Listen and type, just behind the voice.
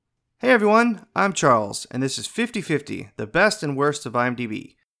Hey everyone, I'm Charles, and this is 50/50, the best and worst of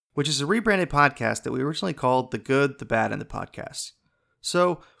IMDb, which is a rebranded podcast that we originally called The Good, the Bad, and the Podcast.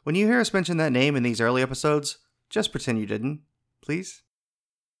 So, when you hear us mention that name in these early episodes, just pretend you didn't, please.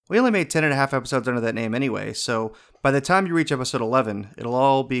 We only made 10.5 episodes under that name anyway, so by the time you reach episode 11, it'll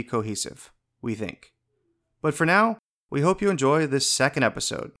all be cohesive, we think. But for now, we hope you enjoy this second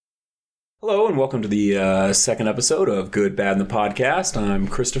episode. Hello and welcome to the second episode of Good, Bad, and the Podcast. I'm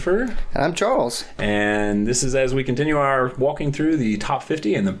Christopher. And I'm Charles. And this is as we continue our walking through the top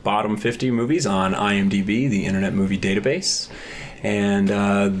 50 and the bottom 50 movies on IMDb, the Internet Movie Database. And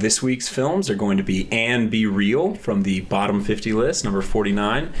this week's films are going to be And Be Real from the bottom 50 list, number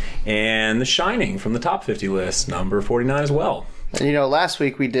 49, and The Shining from the top 50 list, number 49 as well. And you know, last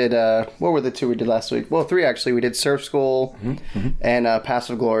week we did, what were the two we did last week? Well, three actually. We did Surf School and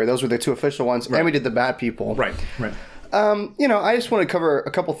Passive Glory. Those were the two official ones. Right. And we did The Bad People. Right. You know, I just want to cover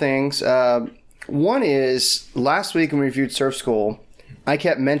a couple things. One is, last week when we reviewed Surf School, I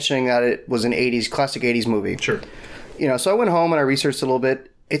kept mentioning that it was an 80s, classic 80s movie. Sure. You know, so I went home and I researched a little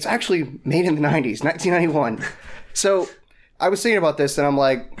bit. It's actually made in the 90s, 1991. So I was thinking about this and I'm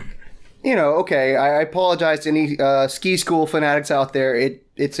like, you know, okay, I apologize to any ski school fanatics out there.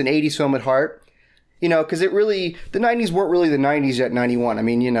 It's an 80s film at heart, you know, because it really, the 90s weren't really the 90s yet, 91. I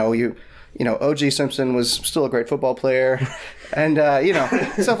mean, you know, O.J. Simpson was still a great football player, and you know,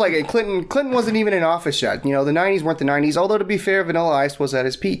 stuff like it. Clinton wasn't even in office yet. You know, the 90s weren't the 90s. Although to be fair, Vanilla Ice was at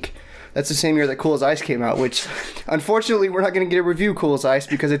his peak. That's the same year that Cool as Ice came out, which, unfortunately, we're not going to get a review Cool as Ice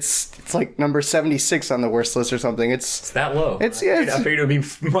because it's like number 76 on the worst list or something. It's that low. I figured it would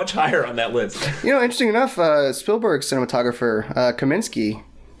be much higher on that list. You know, interesting enough, Spielberg's cinematographer, Kaminsky,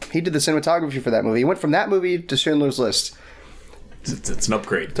 he did the cinematography for that movie. He went from that movie to Schindler's List. It's an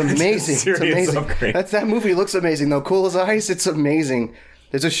upgrade. It's amazing. It's a serious upgrade. That movie looks amazing, though. Cool as Ice, it's amazing.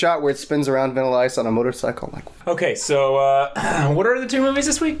 There's a shot where it spins around Vanilla Ice on a motorcycle. I'm like, okay, so what are the two movies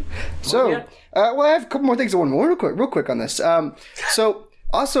this week? So, well, I have a couple more things I want to real quick on this. So,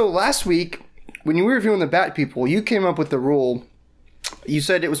 also last week, when you were reviewing The Bat People, you came up with the rule. You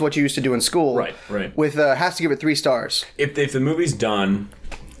said it was what you used to do in school. Right. With has to give it 3 stars. If the movie's done,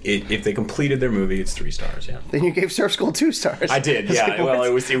 if they completed their movie, it's 3 stars. Yeah. Then you gave Surf School 2 stars. I did. Yeah. Like, well,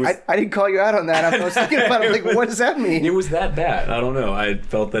 it was. I didn't call you out on that. I was thinking about it. Like, what does that mean? It was that bad. I don't know. I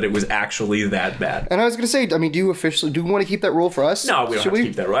felt that it was actually that bad. And I was going to say, I mean, do you want to keep that rule for us? No, we don't have to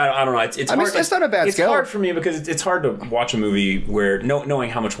keep that rule. I don't know. It's hard. It's not a bad scale. It's hard for me because it's hard to watch a movie where knowing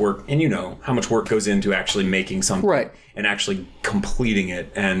how much work, and you know how much work goes into actually making something, right, and actually completing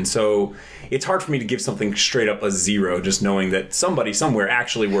it, and so it's hard for me to give something straight up a 0, just knowing that somebody somewhere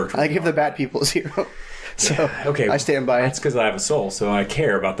actually worked. I give The Bat People 0. So yeah, okay, I stand by it. That's because I have a soul, so I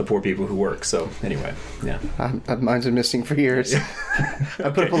care about the poor people who work. So anyway, yeah. Mine's been missing for years. I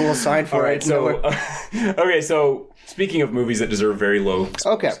put up a little sign for right, it. So, okay, so speaking of movies that deserve very low scores.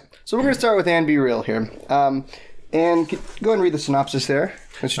 Okay, so we're going to start with And Be Real here. And go ahead and read the synopsis there,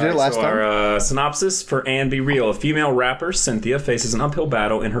 which you did last time. Our synopsis for And Be Real. A female rapper, Cynthia, faces an uphill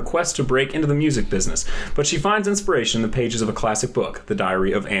battle in her quest to break into the music business, but she finds inspiration in the pages of a classic book, The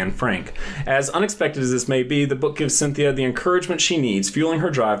Diary of Anne Frank. As unexpected as this may be, the book gives Cynthia the encouragement she needs, fueling her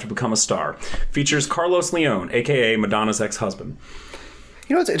drive to become a star. Features Carlos Leon, a.k.a. Madonna's ex-husband.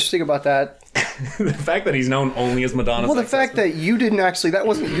 You know what's interesting about that? The fact that he's known only as Madonna's Well, the fact that you didn't actually, that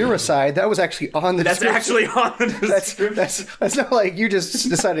wasn't your aside, that was actually on the description. That's actually on the description. That's not like you just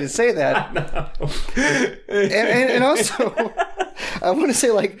decided to say that. And also, I want to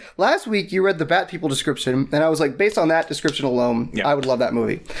say, like, last week you read the Bat People description, and I was like, based on that description alone, I would love that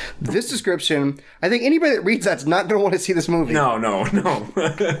movie. This description, I think anybody that reads that's not going to want to see this movie. No.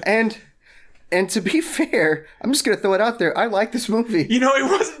 And to be fair, I'm just going to throw it out there. I like this movie. You know, it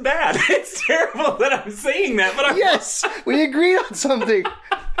wasn't bad. It's terrible that I'm saying that, but yes, we agreed on something.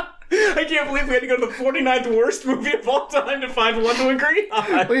 I can't believe we had to go to the 49th worst movie of all time to find one to agree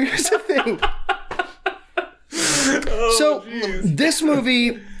on. Well, here's the thing. This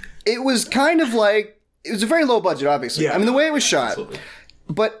movie, it was kind of like, it was a very low budget, obviously. Yeah, I mean, the way it was shot. Absolutely.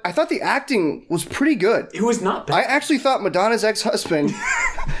 But I thought the acting was pretty good. It was not bad. I actually thought Madonna's ex-husband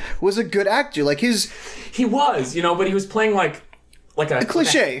was a good actor. Like he was, you know, but he was playing like a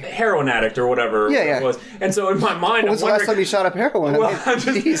cliche, like a heroin addict or whatever it was. And so in my mind, when was the last time he shot up heroin? Well,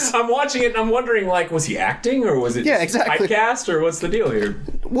 I'm watching it and I'm wondering, like, was he acting or was it typecast or what's the deal here?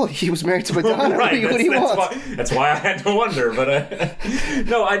 Well, he was married to Madonna. Right, what do you want? That's why I had to wonder. But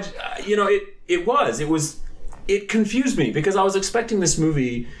it confused me because I was expecting this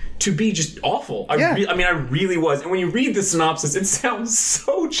movie to be just awful. I really was. And when you read the synopsis, it sounds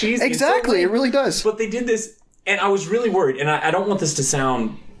so cheesy. Exactly, it really does. But they did this, and I was really worried. And I don't want this to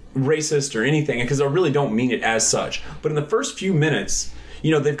sound racist or anything, because I really don't mean it as such. But in the first few minutes,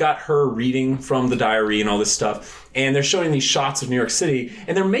 they've got her reading from the diary and all this stuff, and they're showing these shots of New York City,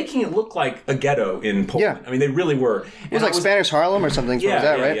 and they're making it look like a ghetto in Poland. Yeah. I mean, they really were. It was like Spanish Harlem or something. Yeah, was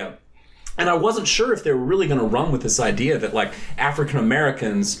that, yeah, right? yeah. And I wasn't sure if they were really going to run with this idea that, like, African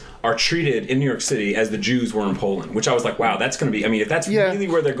Americans are treated in New York City as the Jews were in Poland, which I was like, wow, that's going to be, I mean, if that's really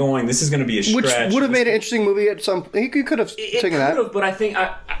where they're going, this is going to be a stretch. Which would have made an interesting movie at some, you could have taken that. But I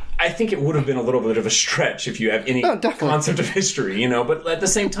think it would have been a little bit of a stretch if you have any concept of history, But at the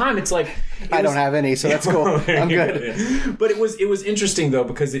same time, it's like I don't have any, so that's cool. I'm good. Yeah. But it was interesting though,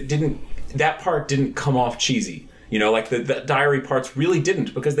 because that part didn't come off cheesy. Like the diary parts really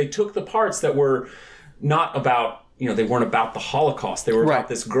didn't, because they took the parts that were not about, they weren't about the Holocaust. They were about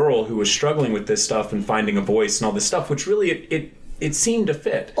this girl who was struggling with this stuff and finding a voice and all this stuff, which really it seemed to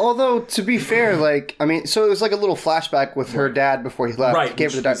fit. Although, to be fair, so it was like a little flashback with her dad before he left. Right. He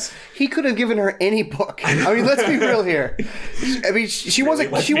gave her the diary. He could have given her any book. I mean, let's be real here. I mean, she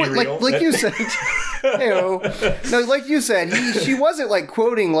wasn't. She was like you said. No, like you said, she wasn't like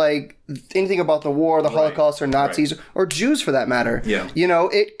quoting like anything about the war, the Holocaust, or Nazis, or Jews for that matter. Yeah.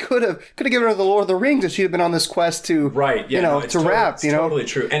 It could have given her the Lord of the Rings if she had been on this quest to to rap. It's totally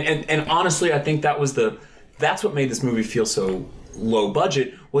true. And honestly, I think that's what made this movie feel so low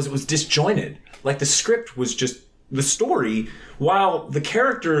budget, was it was disjointed. Like the script was just the story, while the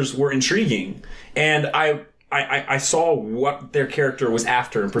characters were intriguing, and I saw what their character was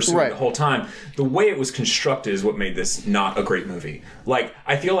after and pursuing the whole time. The way it was constructed is what made this not a great movie. Like,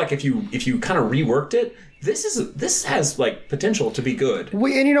 I feel like if you kind of reworked it, this has like potential to be good.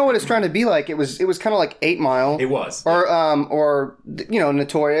 And you know what it's trying to be like? It was kind of like 8 Mile. It was. Or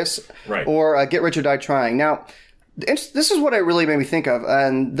Notorious. Right. Or Get Rich or Die Trying. Now, this is what it really made me think of.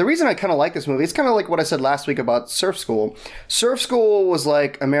 And the reason I kind of like this movie, it's kind of like what I said last week about Surf School. Surf School was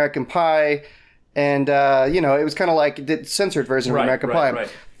like American Pie, and it was kind of like the censored version of American Pie.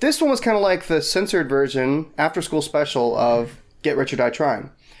 Right. This one was kind of like the censored version, after school special of Get Rich or Die Trying.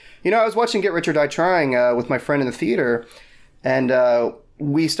 I was watching Get Rich or Die Trying with my friend in the theater, and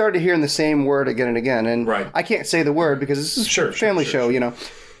we started hearing the same word again and again. And I can't say the word because this is a family show,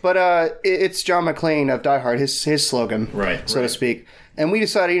 But it's John McClane of Die Hard, his slogan, so to speak. And we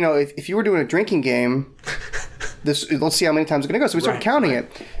decided, if you were doing a drinking game, let's see how many times it's going to go. So we started counting it.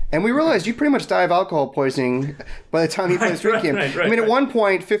 And we realized you pretty much die of alcohol poisoning by the time you play this drinking game. I mean, at one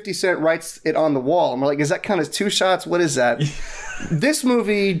point, 50 Cent writes it on the wall. And we're like, is that count as 2 shots? What is that? This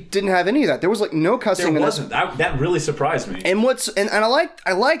movie didn't have any of that. There was like no cussing. There wasn't. That really surprised me. And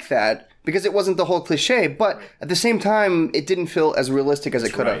I like that, because it wasn't the whole cliche, but at the same time, it didn't feel as realistic as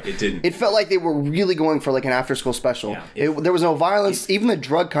it could have. It didn't. It felt like they were really going for like an after-school special. Yeah. There was no violence, even the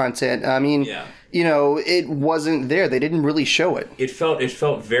drug content. I mean, it wasn't there. They didn't really show it. It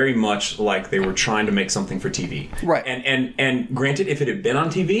felt very much like they were trying to make something for TV. Right. And granted, if it had been on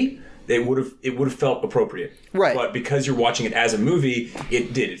TV, it would have felt appropriate. Right. But because you're watching it as a movie,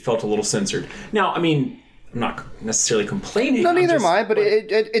 it felt a little censored. Now, I mean, I'm not necessarily complaining. No, neither am I, but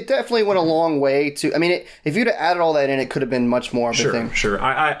it definitely went a long way to... I mean, if you'd have added all that in, it could have been much more of a thing. Sure.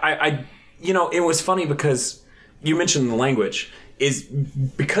 It was funny because you mentioned the language. Is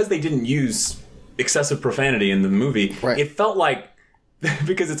because they didn't use excessive profanity in the movie, it felt like...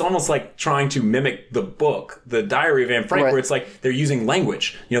 Because it's almost like trying to mimic the book, The Diary of Anne Frank, where it's like they're using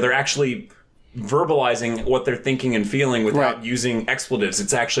language. They're actually verbalizing what they're thinking and feeling without using expletives.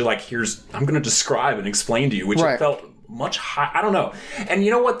 It's actually like, I'm going to describe and explain to you, which it felt much high. I don't know. And you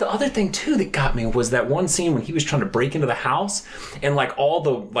know what? The other thing too that got me was that one scene when he was trying to break into the house, and like all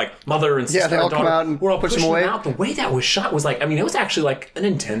the like mother and sister they all and daughter come out and were all push pushing him away. him out. The way that was shot was like, I mean, it was actually like an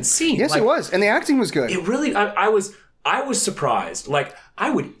intense scene. Yes, like, it was. And the acting was good. It really, I was surprised. Like, I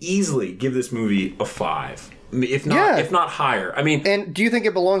would easily give this movie a 5. If not higher. I mean, and do you think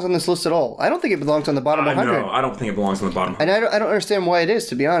it belongs on this list at all? I don't think it belongs on the bottom 100. No, I don't think it belongs on the bottom 100. And I don't understand why it is,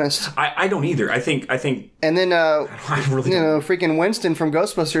 to be honest. I don't either. I think. And then, I really freaking Winston from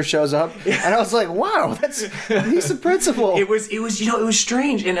Ghostbusters shows up, and I was like, wow, he's the principal. It was it was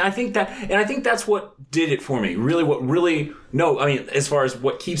strange, and I think that's what did it for me. As far as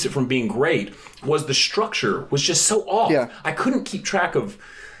what keeps it from being great was the structure was just so off. Yeah. I couldn't keep track of.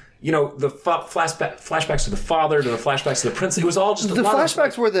 The flashbacks to the father, to the flashbacks to the prince. It was all just the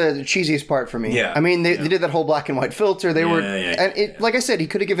flashbacks were the cheesiest part for me. Yeah, I mean, they did that whole black and white filter. They were, and it, like I said, he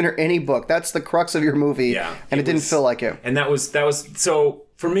could have given her any book. That's the crux of your movie. Yeah, and it didn't feel like it. And that was so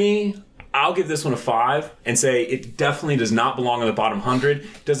for me. I'll give this one a 5 and say it definitely does not belong on the bottom 100.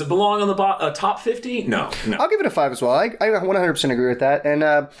 Does it belong on the top 50? No. I'll give it a 5 as well. I 100% agree with that. And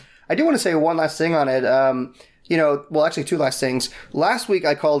I do want to say one last thing on it. well, actually, two last things. Last week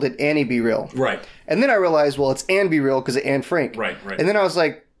I called it Annie Be Real. Right. And then I realized, well, it's Anne Be Real because of Anne Frank. Right. And then I was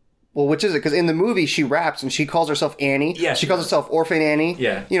like, well, which is it? Because in the movie she raps and she calls herself Annie. Yeah, she calls herself Orphan Annie.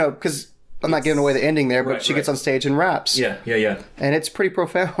 Yeah. Because I'm not giving away the ending there, but Right, she gets on stage and raps. Yeah. And it's pretty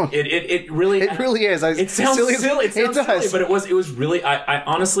profound. It really is. It sounds silly. It sounds does. silly, but it was really. I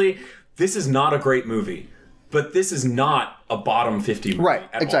honestly, this is not a great movie, but this is not a bottom 50 movie. Right,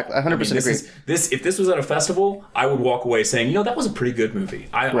 at exactly. all. 100% agree. If this was at a festival, I would walk away saying, that was a pretty good movie.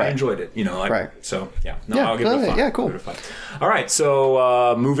 I enjoyed it. Right. So yeah, I'll give it a 5. Yeah, cool. I'll give it a 5. All right,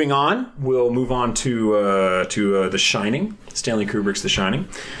 so moving on, we'll move on to The Shining, Stanley Kubrick's The Shining,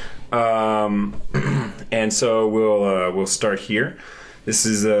 and so we'll start here. This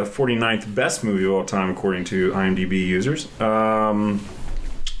is the 49th best movie of all time according to IMDb users.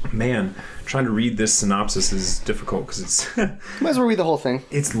 Man, trying to read this synopsis is difficult because it's Might as well read the whole thing.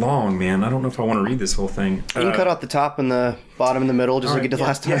 it's long, man. I don't know if I want to read this whole thing. You can cut out the top and the bottom and the middle, just like you did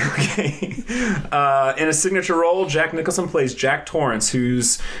last time. Okay. In a signature role, Jack Nicholson plays Jack Torrance,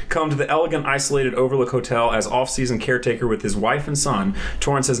 who's come to the elegant, isolated Overlook Hotel as off-season caretaker with his wife and son.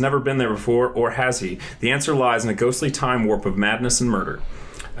 Torrance has never been there before, or has he? The answer lies in a ghostly time warp of madness and murder.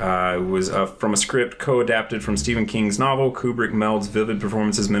 It was from a script co-adapted from Stephen King's novel. Kubrick melds vivid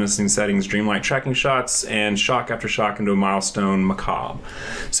performances, menacing settings, dreamlike tracking shots, and shock after shock into a milestone macabre.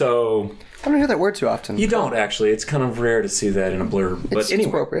 So I don't hear that word too often. you don't actually. It's kind of rare to see that in a blurb. But It's anyway,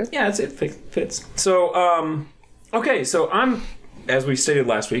 appropriate. Yeah, it fits. So okay, so I'm, as we stated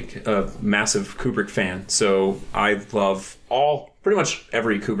last week, a massive Kubrick fan. So I love pretty much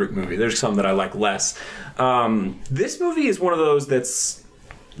every Kubrick movie. There's some that I like less. This movie is one of those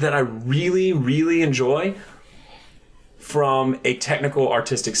that I really, really enjoy from a technical,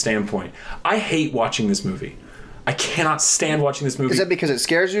 artistic standpoint. I hate watching this movie. I cannot stand watching this movie. Is that because it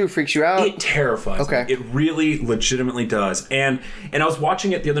scares you, freaks you out? It terrifies Okay. me. It really, legitimately does. And I was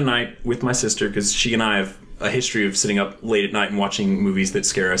watching it the other night with my sister because she and I have a history of sitting up late at night and watching movies that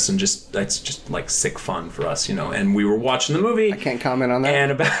scare us, and it's just like sick fun for us, And we were watching the movie. I can't comment on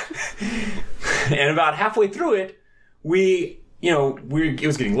that. And about halfway through it, it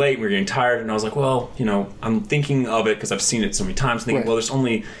was getting late, we were getting tired, and I was like, well, I'm thinking of it because I've seen it so many times, thinking, Right.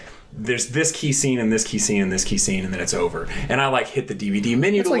 well, there's this key scene and this key scene and this key scene, and then it's over. And I hit the DVD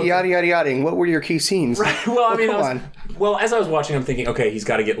menu. It's like yada yada yada. What were your key scenes? Right. Well, come on. Well, as I was watching, I'm thinking, okay, he's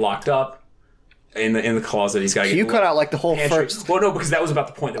got to get locked up in the closet. He's got to get. You cut out like the whole pantry. first. Well, no, because that was about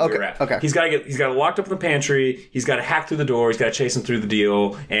the point that we were at. Okay. He's got to locked up in the pantry. He's got to hack through the door. He's got to chase him through the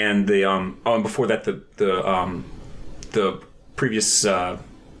deal. And and before that, the previous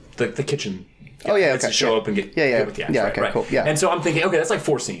the kitchen. Oh, yeah, Has okay, to show yeah. up and get Yeah, hit with the axe. yeah, Right, okay, right. cool, yeah. And so I'm thinking, okay, that's like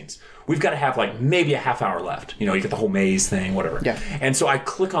 4 scenes. We've got to have maybe a half hour left. You get the whole maze thing, whatever. Yeah. And so I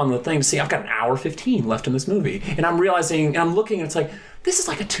click on the thing to see I've got an hour 15 left in this movie, and I'm realizing, and I'm looking, and it's like, this is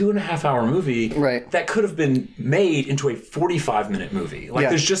like a 2.5 hour movie Right. that could have been made into a 45-minute movie. Yeah.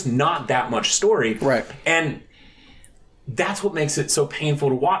 There's just not that much story. Right. And that's what makes it so painful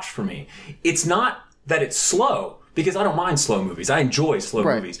to watch for me. It's not that it's slow, because I don't mind slow movies. I enjoy slow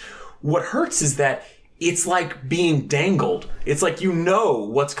Right. movies. What hurts is that it's like being dangled. It's like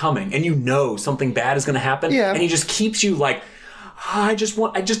what's coming, and something bad is going to happen, Yeah. and he just keeps you like, I just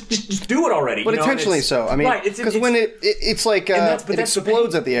do it already. But intentionally so. I mean, right, because when it's like it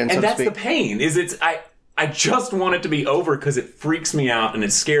explodes at the end, and so to that's speak. the pain. I just want it to be over because it freaks me out and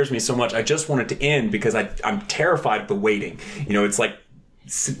it scares me so much. I just want it to end because I'm terrified of the waiting. It's like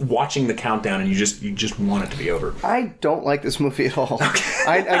watching the countdown, and you just want it to be over. I don't like this movie at all.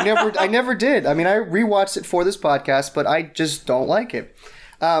 I never did. I mean, I rewatched it for this podcast, but I just don't like it.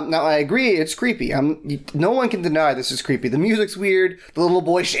 Now I agree, it's creepy. No one can deny this is creepy. The music's weird. The little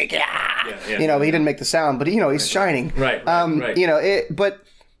boy shaking. He didn't make the sound, but he's shining. Right. But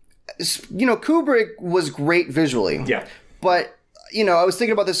Kubrick was great visually. Yeah. But I was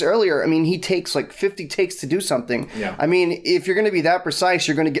thinking about this earlier. I mean, he takes 50 takes to do something. Yeah. I mean, if you're going to be that precise,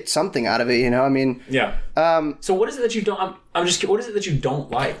 you're going to get something out of it. I mean. Yeah. So what is it that you don't? I'm just. What is it that you don't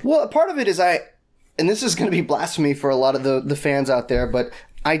like? Well, part of it is and this is going to be blasphemy for a lot of the fans out there, but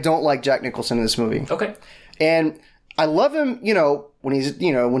I don't like Jack Nicholson in this movie. Okay. And I love him, when he's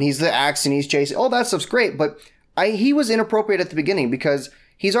the axe and he's chasing. All that stuff's great, but he was inappropriate at the beginning because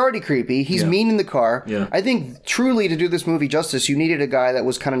he's already creepy. He's mean in the car. Yeah. I think truly to do this movie justice, you needed a guy that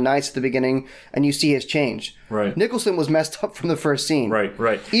was kind of nice at the beginning, and you see his change. Right. Nicholson was messed up from the first scene.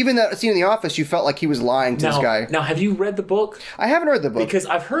 Right. Even that scene in the office, you felt like he was lying to this guy. Now, have you read the book? I haven't read the book. Because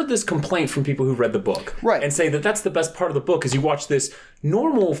I've heard this complaint from people who read the book. Right. And say that that's the best part of the book is you watch this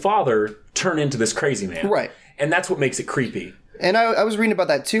normal father turn into this crazy man. Right. And that's what makes it creepy. And I was reading about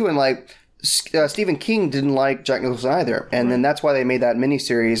that too, and Stephen King didn't like Jack Nicholson either, and then that's why they made that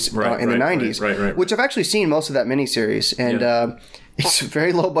miniseries in the 90s, right. which I've actually seen most of that miniseries, and it's a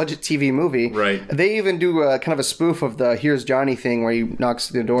very low-budget TV movie. Right. They even do kind of a spoof of the "Here's Johnny" thing where he knocks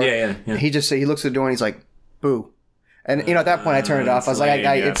at the door. Yeah. He looks at the door and he's like, "Boo." And at that point, I turned it off. I was like,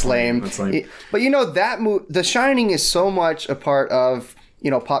 "It's lame." But that The Shining is so much a part of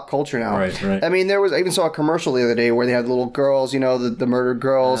pop culture now. Right. I mean, I even saw a commercial the other day where they had the little girls, the murdered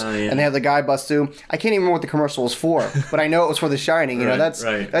girls, and they have the guy bust through. I can't even remember what the commercial was for, but I know it was for The Shining.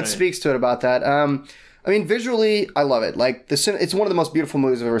 That speaks to it about that. I mean, visually, I love it. Like it's one of the most beautiful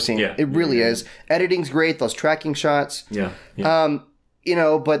movies I've ever seen. Yeah. It really is. Editing's great. Those tracking shots. Yeah.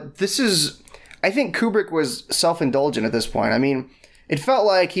 But this is. I think Kubrick was self-indulgent at this point. I mean, it felt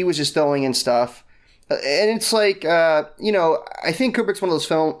like he was just throwing in stuff. And it's like, I think Kubrick's one of those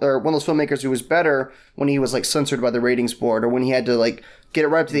filmmakers who was better when he was like censored by the ratings board or when he had to like get it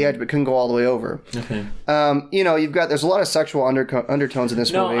right up to the edge but couldn't go all the way over. Okay. There's a lot of sexual undertones in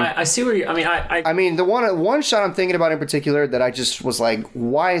this movie. No, I see where you. I mean, the one shot I'm thinking about in particular that I just was like,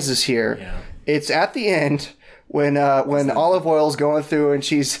 why is this here? Yeah. It's at the end. When Olive Oil's going through and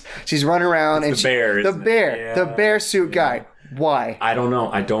she's running around and the bear suit guy. Why? I don't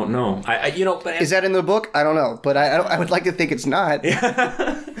know. Is that in the book? I don't know, but I would like to think it's not.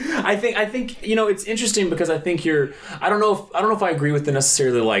 I think it's interesting because I think I don't know if I agree with the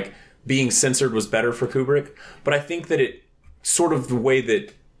necessarily like being censored was better for Kubrick, but I think that it sort of the way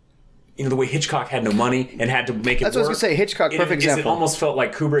that. The way Hitchcock had no money and had to make it work. That's what I was going to say. Hitchcock, perfect example. It almost felt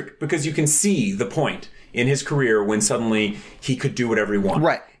like Kubrick, because you can see the point in his career when suddenly he could do whatever he wanted.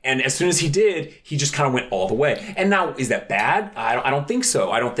 Right. And as soon as he did, he just kind of went all the way. And now, is that bad? I don't think so.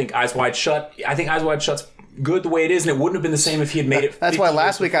 I don't think Eyes Wide Shut. I think Eyes Wide Shut's good the way it is, and it wouldn't have been the same if he had made it. That's why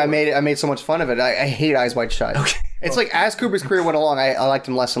last week I made so much fun of it. I hate Eyes Wide Shut. Okay. It's like as Kubrick's career went along, I liked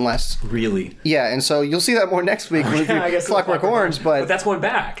him less and less. Really? Yeah, and so you'll see that more next week when we do Clockwork Orange. But that's going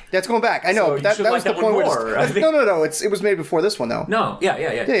back. That's going back. I know. So that was the point where no. It was made before this one though. No. Yeah.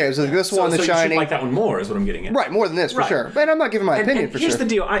 It was like this one, The Shining. You should like that one more, is what I'm getting at. Right, more than this for sure. But I'm not giving my opinion for sure. Here's the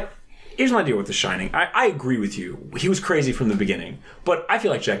deal. Here's my deal with The Shining. I agree with you. He was crazy from the beginning, but I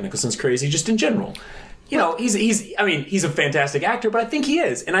feel like Jack Nicholson's crazy just in general. He's a fantastic actor, but I think he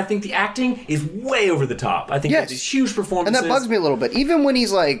is. And I think the acting is way over the top. I think he has these huge performances. And that bugs me a little bit. Even when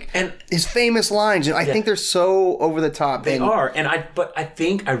he's like, his famous lines, I think they're so over the top. They are. But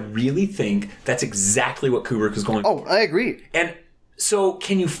I really think that's exactly what Kubrick is going for. Oh, I agree. And so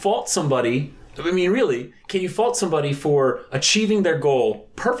can you fault somebody... really, can you fault somebody for achieving their goal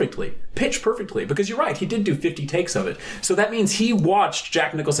perfectly, pitch perfectly? Because you're right, he did do 50 takes of it. So that means he watched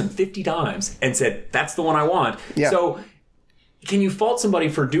Jack Nicholson 50 times and said, that's the one I want. Yeah. So can you fault somebody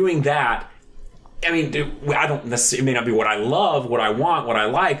for doing that? I mean, I don't necessarily, it may not be what I love, what I want, what I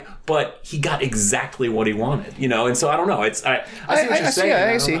like, but he got exactly what he wanted, And so I don't know. I see what you're saying.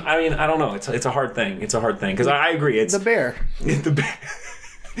 I see. I mean, I don't know. It's a hard thing. It's a hard thing because I agree. It's the bear. The bear.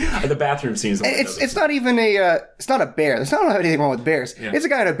 The bathroom scene is it's not even it's not a bear. There's not anything wrong with bears. Yeah. It's a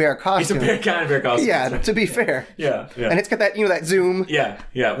guy in a bear costume. It's a guy in a bear costume. Yeah, to be fair. Yeah. And it's got that that zoom. Yeah.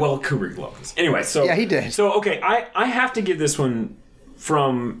 Well, Kubrick loved this. Anyway, so yeah, he did. So okay, I have to give this one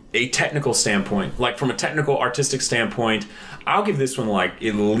from a technical standpoint, like from a technical artistic standpoint. I'll give this one like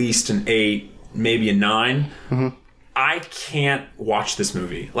at least an 8, maybe a 9. Mm-hmm. I can't watch this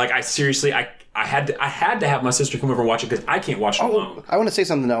movie. Like I seriously, I had to have my sister come over and watch it because I can't watch it alone. I want to say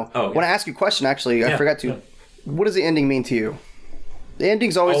something though. Oh, yeah. When I ask you a question, actually, I forgot to. Yeah. What does the ending mean to you? The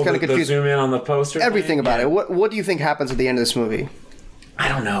ending's always kind of confusing. The zoom in on the poster. Everything about it. What do you think happens at the end of this movie? I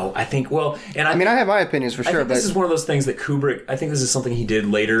don't know. I think I have my opinions for sure. But this is one of those things that Kubrick. I think this is something he did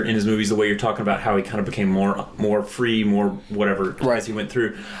later in his movies. The way you're talking about how he kind of became more free, more whatever as he went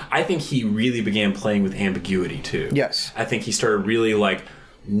through. I think he really began playing with ambiguity too. Yes. I think he started really like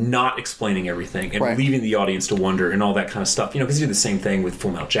not explaining everything and leaving the audience to wonder and all that kind of stuff. Because he did the same thing with Full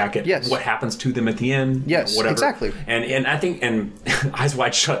Metal Jacket. Yes. What happens to them at the end. Yes, whatever. Exactly. And I think Eyes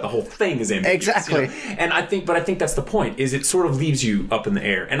Wide Shut, the whole thing is ambiguous. Exactly. And I think that's the point, is it sort of leaves you up in the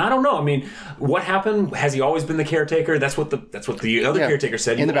air. And I don't know. I mean, what happened? Has he always been the caretaker? That's what the other caretaker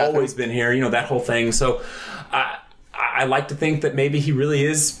said. You've always been here, that whole thing. So I like to think that maybe he really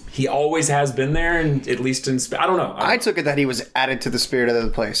is. He always has been there, and at least I don't know. I took it that he was added to the spirit of the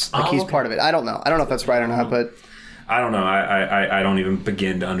place. Like he's part of it. I don't know. I don't know if that's right or not, but I don't know. I don't even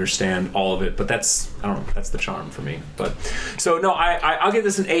begin to understand all of it, but that's I don't know. That's the charm for me. But so no, I'll give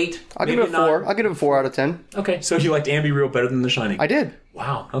this an 8. I'll give it a 4. I'll give it a 4 out of 10. Okay, so you liked And Be Real better than The Shining? I did.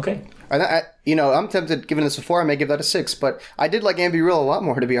 Wow. Okay. I'm tempted giving this a 4. I may give that a 6, but I did like And Be Real a lot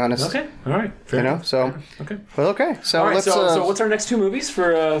more, to be honest. Okay. All right. Fair enough. So okay. Well, okay. So all right. let's. So what's our next 2 movies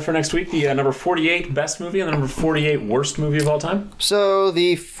for next week? The number 48 best movie and the number 48 worst movie of all time. So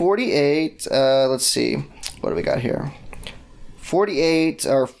the 48. Let's see. What do we got here? 48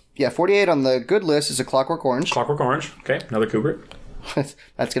 on the good list is A Clockwork Orange. Clockwork Orange. Okay. Another Kubrick. That's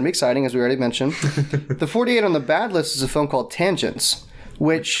going to be exciting, as we already mentioned. The 48 on the bad list is a film called Tangents,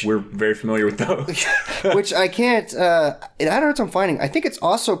 which we're very familiar with those. which I can't. I don't know what I'm finding. I think it's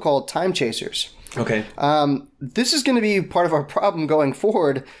also called Time Chasers. Okay. This is going to be part of our problem going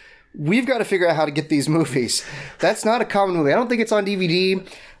forward. We've got to figure out how to get these movies. That's not a common movie. I don't think it's on DVD.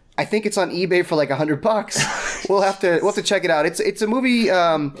 I think it's on eBay for like $100. We'll have to check it out. It's a movie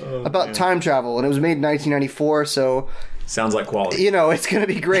about time travel, and it was made in 1994. So sounds like quality. It's going to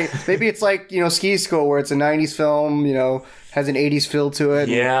be great. Maybe it's like Ski School, where it's a 90s film. Has an 80s feel to it.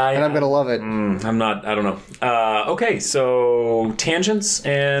 Yeah, and I'm going to love it. I don't know. Okay, so Tangents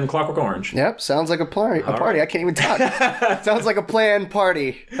and Clockwork Orange. Yep, sounds like a party. Right. I can't even talk. Sounds like a planned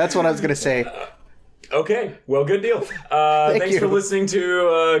party. That's what I was going to say. Okay, well, good deal. Thanks for listening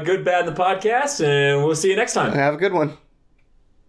to Good, Bad, and the Podcast, and we'll see you next time. Have a good one.